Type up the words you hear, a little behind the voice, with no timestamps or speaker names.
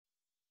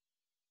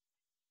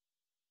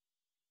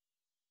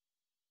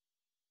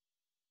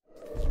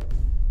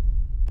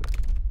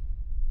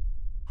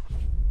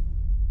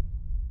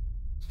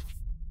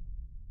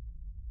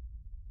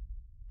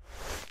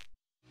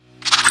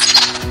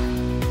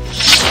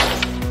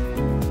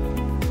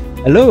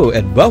Hello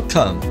and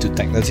welcome to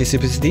Technology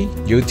Simplicity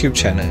YouTube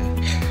channel.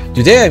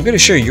 Today I'm going to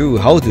show you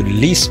how to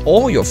list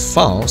all your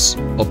files,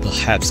 or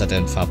perhaps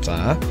certain files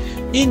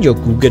in your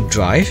Google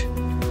Drive.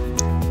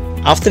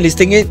 After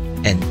listing it,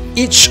 and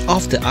each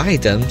of the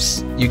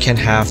items, you can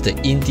have the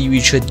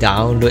individual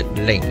download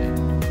link.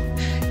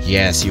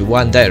 Yes, you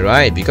want that,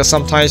 right? Because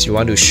sometimes you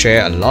want to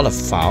share a lot of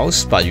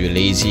files, but you're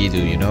lazy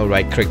to,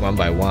 right click one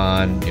by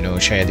one,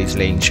 share this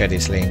link,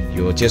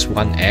 You just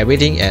want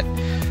everything at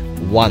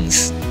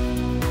once.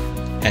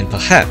 And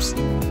perhaps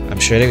I'm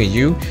sharing with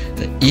you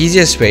the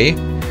easiest way,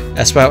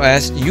 as well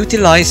as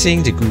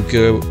utilizing the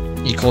Google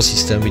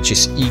ecosystem, which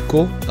is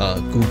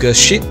Google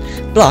Sheet,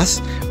 plus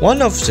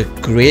one of the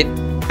great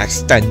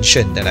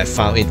extension that I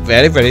found it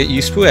very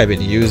useful. I've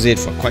been using it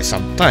for quite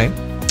some time,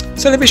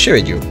 so let me share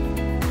with you.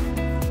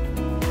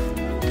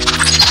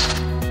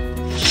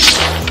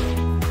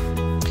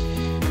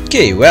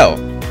 Okay, well,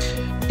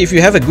 if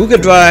you have a Google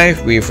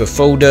Drive with a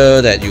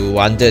folder that you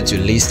wanted to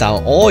list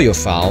down all your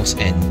files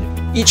and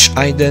each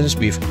items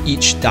with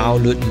each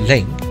download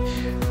link,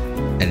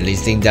 and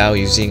listing down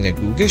using a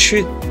Google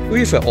Sheet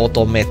with an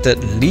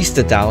automated list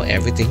down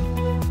everything,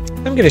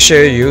 I'm gonna show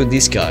you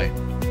this guy.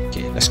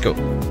 Okay, let's go.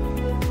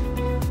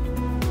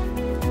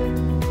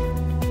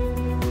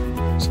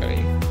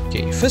 Sorry.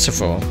 Okay, first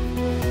of all,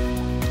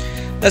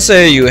 let's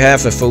say you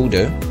have a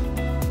folder,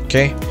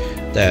 okay,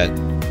 that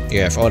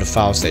you have all the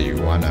files that you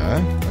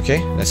wanna.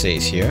 Okay, let's say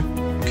it's here.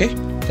 Okay,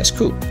 that's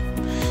cool.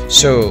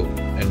 So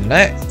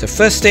the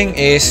first thing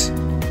is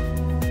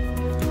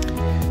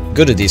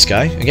go to this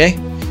guy. Okay,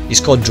 it's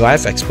called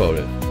Drive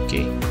Explorer.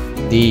 Okay,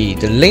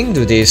 the link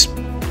to this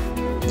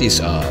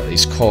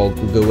is called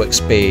Google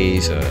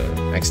Workspace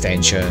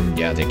extension.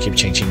 Yeah, they keep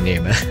changing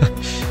name.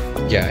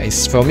 Yeah,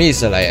 it's for me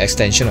it's like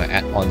extension or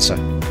add-ons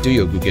to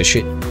your Google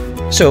Sheet.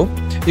 So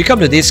you come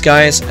to these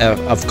guys,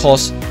 of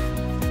course,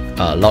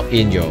 log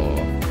in your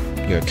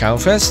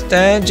account first,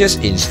 then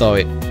just install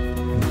it.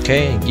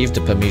 Okay, give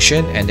the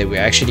permission, and they will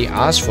actually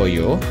ask for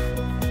your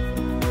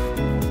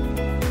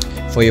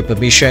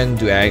permission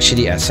to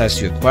actually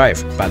access your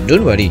drive. But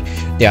don't worry,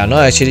 they are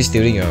not actually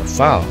stealing your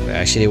file. They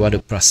actually want to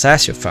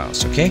process your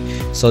files. Okay,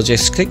 so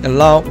just click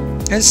allow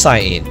and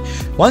sign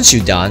in. Once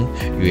you're done,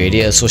 you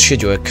already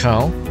associate your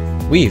account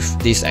with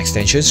this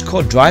extension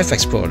called Drive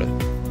Explorer.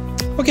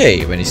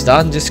 Okay, when it's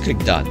done, just click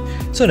done.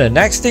 So the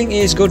next thing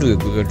is go to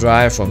Google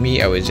Drive. For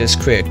me, I will just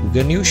create a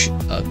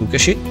Google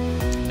Sheet,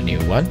 a new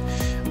one.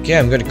 Okay,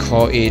 I'm going to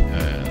call it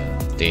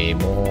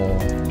demo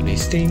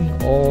listing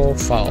all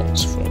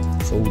files from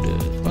folder.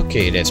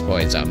 Okay, that's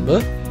for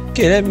example.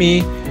 Okay, let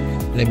me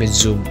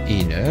zoom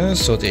in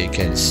so that you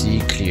can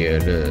see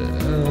clearer.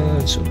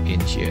 Zoom in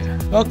here.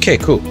 Okay,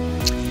 cool.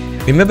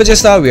 Remember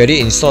just now we already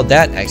installed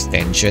that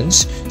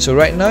extensions. So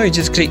right now you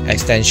just click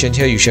extension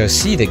here. You shall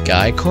see the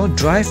guy called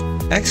Drive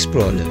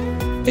Explorer.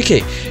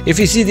 Okay, if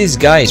you see this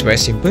guy, it's very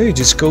simple. You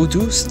just go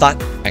to Start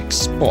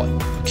Export.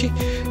 Okay,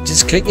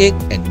 just click it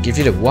and give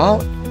it a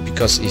wow,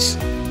 because it's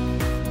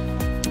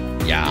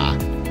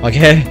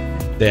okay.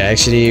 They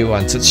actually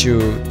wanted you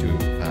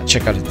to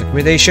check out the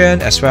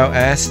documentation as well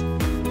as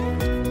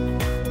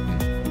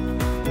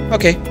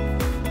okay.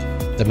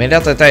 The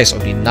metadata is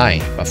only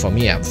 9, but for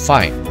me I'm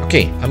fine.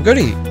 Okay, I'm going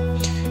to.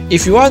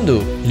 If you want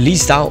to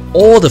list out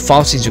all the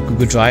files into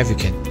Google Drive, you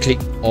can click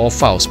all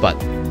files, but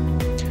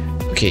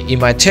okay, it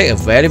might take a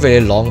very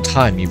long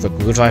time if a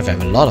Google Drive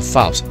have a lot of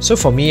files. So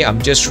for me,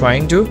 I'm just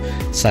trying to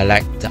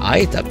select the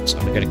items.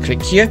 I'm going to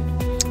click here.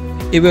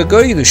 It will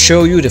go to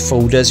show you the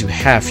folders you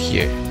have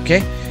here.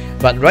 Okay,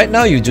 but right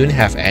now you don't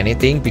have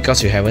anything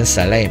because you haven't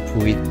selected and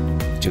put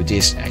it to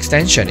this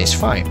extension. It's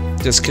fine.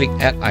 Just click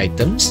add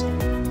items.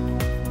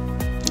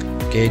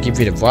 Okay, give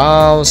it a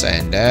browse,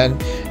 and then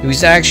it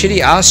will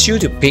actually ask you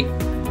to pick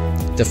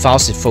the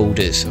files in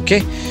folders.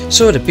 Okay,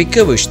 so the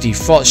picker will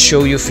default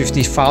show you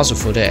 50 files or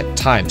folder at a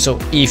time. So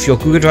if your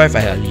Google Drive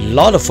has a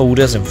lot of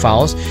folders and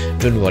files,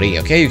 don't worry.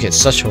 Okay, you can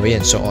search for it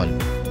and so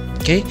on.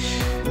 Okay,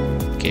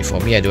 for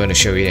me, I don't want to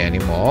show it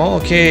anymore.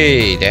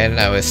 Okay, then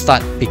I will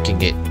start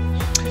picking it.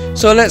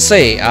 So let's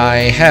say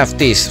I have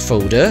this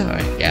folder.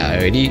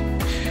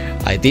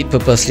 I did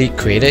purposely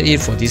created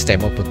it for this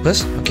demo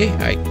purpose. Okay,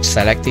 I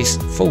select this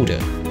folder.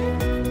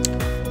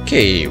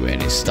 Okay,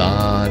 when it's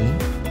done,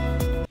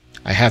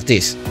 I have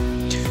this.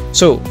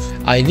 So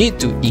I need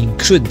to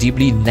include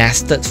deeply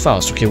nested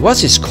files. Okay,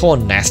 what is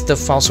called nested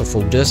files or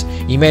folders?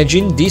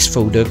 Imagine this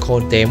folder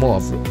called demo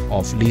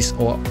of list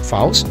or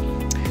files,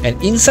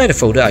 and inside the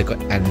folder I got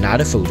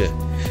another folder.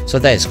 So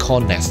that is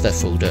called nested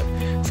folder.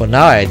 For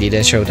now I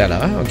didn't show that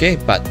okay,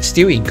 but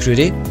still include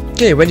it.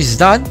 Okay, when it's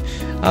done,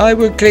 I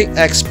will click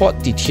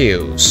export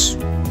details.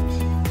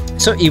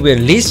 So it will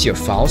list your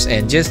files,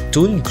 and just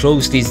don't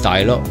close this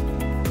dialog.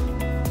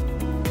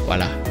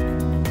 Voila.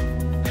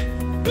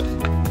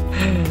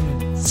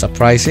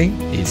 Surprising,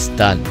 it's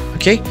done.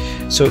 Okay,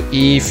 so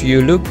if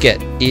you look at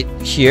it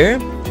here,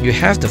 you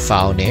have the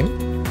file name,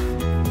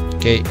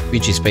 okay,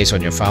 which is based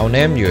on your file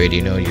name. You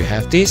already know you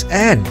have this,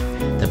 and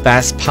the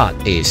best part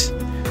is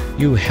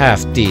you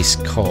have this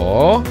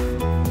called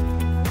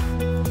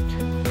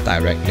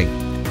direct link.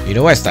 You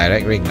know what is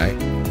direct link, right?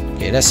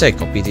 Okay, let's say I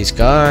copy this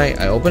guy,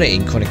 I open it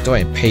in connector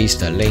and paste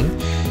the link.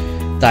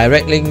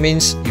 Direct link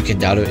means you can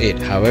download it,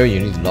 however you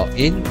need to log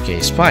in. Okay,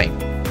 it's fine.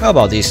 How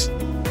about this?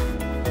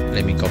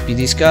 Let me copy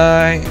this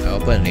guy, I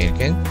open it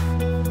again.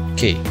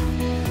 Okay,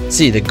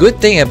 see, the good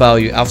thing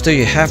about you after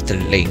you have the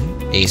link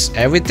is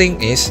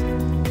everything is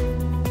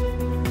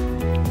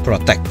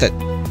protected,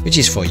 which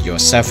is for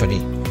yourself only.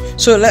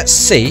 So let's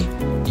say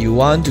you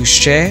want to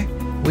share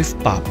with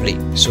public.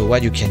 So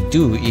what you can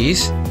do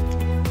is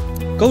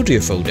go to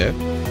your folder,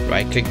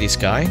 right click this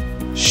guy,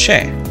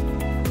 share.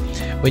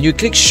 When you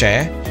click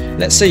share,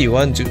 let's say you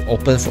want to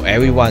open for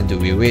everyone to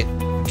view it.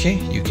 Okay,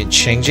 you can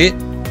change it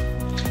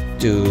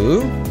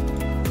to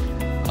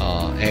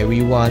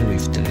everyone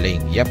with the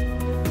link. Yep,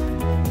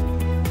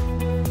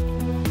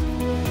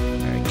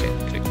 I can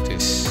click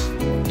this.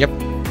 Yep,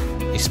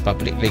 it's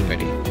public link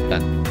ready.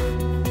 Done.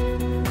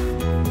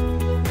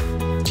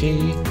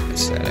 Okay,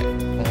 select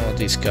all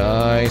these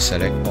guys,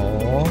 select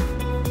all,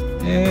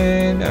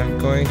 and I'm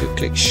going to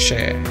click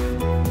share.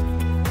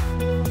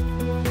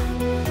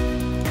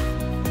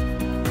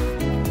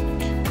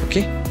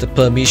 Okay, the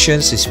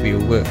permissions is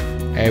viewer,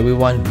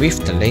 everyone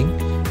with the link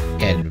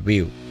can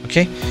view.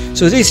 Okay,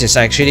 so this is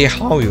actually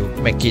how you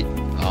make it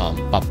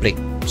public.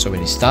 So when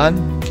it's done,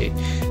 okay,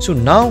 so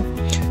now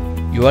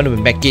you want to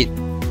make it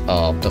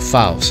the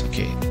files.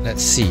 Okay,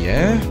 let's see.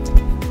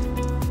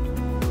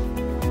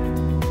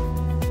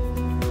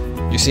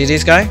 You see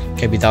this guy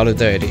can be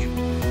downloaded already.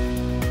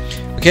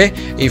 Okay,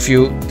 if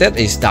you, that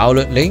is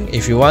download link.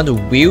 If you want to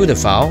view the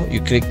file,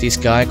 you click this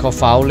guy called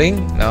file link.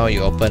 Now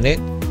you open it,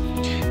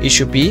 it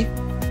should be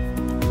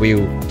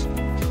viewed.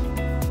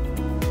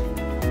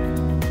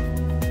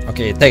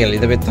 Okay, it takes a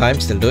little bit time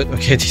to load.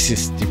 Okay, this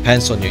is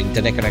depends on your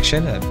internet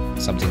connection,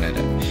 something like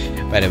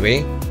that. By the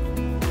way,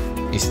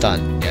 it's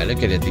done. Yeah,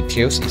 look at the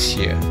details, it's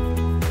here.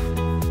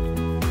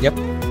 Yep.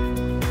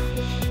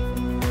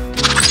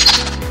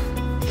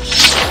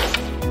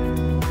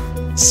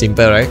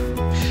 Simple, right?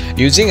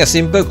 Using a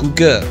simple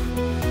Google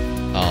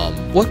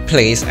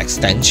workplace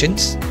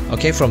extensions,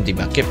 okay, from the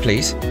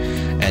marketplace,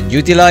 and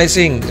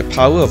utilizing the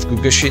power of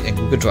Google Sheet and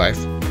Google Drive,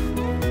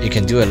 you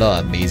can do a lot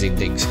of amazing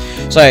things.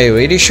 So I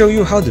already show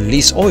you how to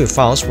list all your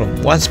files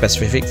from one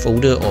specific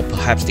folder, or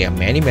perhaps there are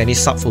many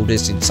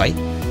subfolders inside,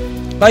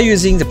 by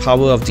using the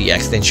power of the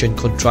extension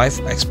called Drive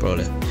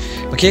Explorer.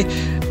 Okay,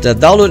 the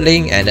download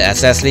link and the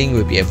access link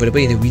will be available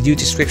in the video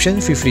description.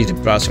 Feel free to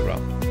browse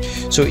around.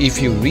 So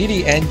if you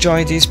really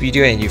enjoyed this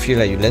video and you feel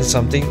like you learned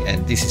something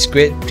and this is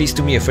great, please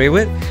do me a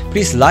favor.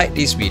 Please like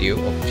this video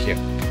over here.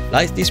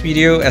 Like this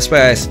video as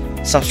well as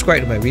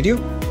subscribe to my video.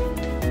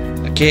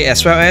 Okay,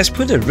 as well as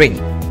put a ring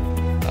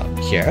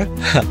here.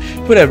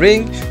 Put a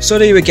ring so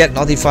that you will get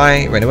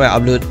notified whenever I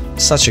upload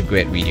such a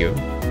great video.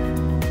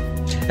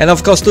 And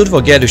of course, don't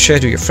forget to share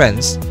to your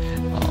friends.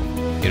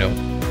 You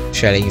know,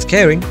 sharing is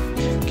caring.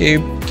 Okay,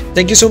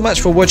 thank you so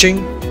much for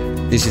watching.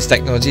 This is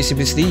Technology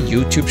Simplicity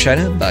YouTube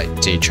channel by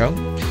Jay Chong,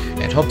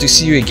 and hope to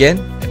see you again.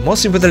 And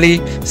most importantly,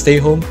 stay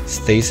home,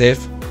 stay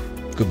safe.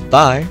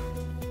 Goodbye.